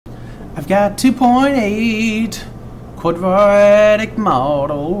I've got 2.8 quadratic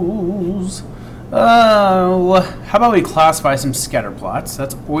models. How about we classify some scatter plots?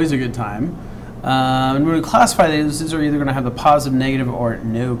 That's always a good time. And when we classify these are either going to have the positive, negative, or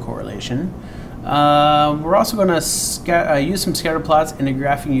no correlation. We're also going to use some scatter plots in a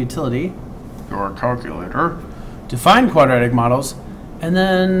graphing utility, or calculator, to find quadratic models. And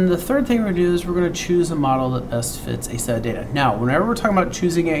then the third thing we're going to do is we're going to choose a model that best fits a set of data. Now, whenever we're talking about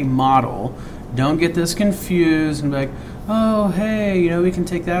choosing a model, don't get this confused and be like, oh, hey, we can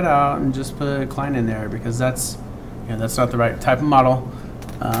take that out and just put Klein in there, because that's not the right type of model.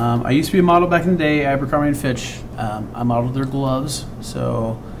 I used to be a model back in the day, Abercrombie and Fitch. I modeled their gloves,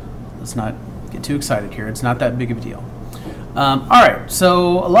 so let's not get too excited here. It's not that big of a deal. All right,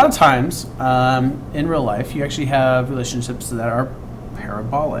 so a lot of times in real life, you actually have relationships that are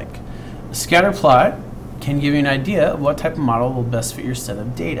parabolic. A scatter plot can give you an idea of what type of model will best fit your set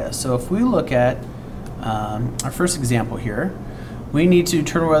of data. So if we look at our first example here, we need to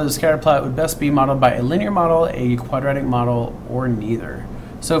determine whether the scatter plot would best be modeled by a linear model, a quadratic model, or neither.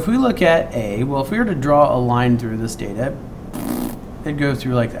 So if we look at A, well, if we were to draw a line through this data, it'd go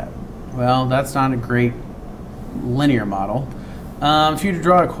through like that. Well, that's not a great linear model. If you were to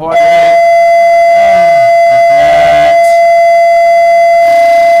draw a quadratic,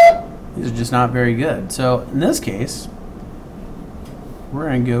 these are just not very good. So in this case, we're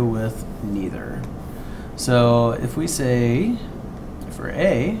going to go with neither. So if we say for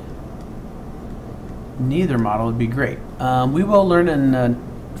A, neither model would be great. We will learn in a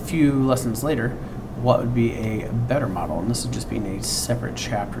few lessons later what would be a better model, and this will just be in a separate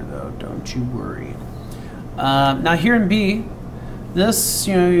chapter though, don't you worry. Now here in B, this,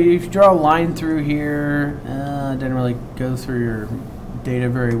 if you draw a line through here, it didn't really go through your data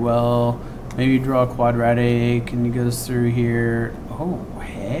very well. Maybe you draw a quadratic and it goes through here. Oh,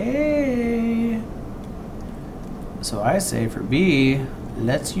 hey. So I say for B,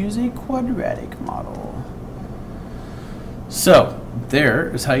 let's use a quadratic model. So there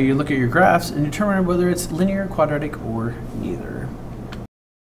is how you look at your graphs and determine whether it's linear, quadratic, or neither.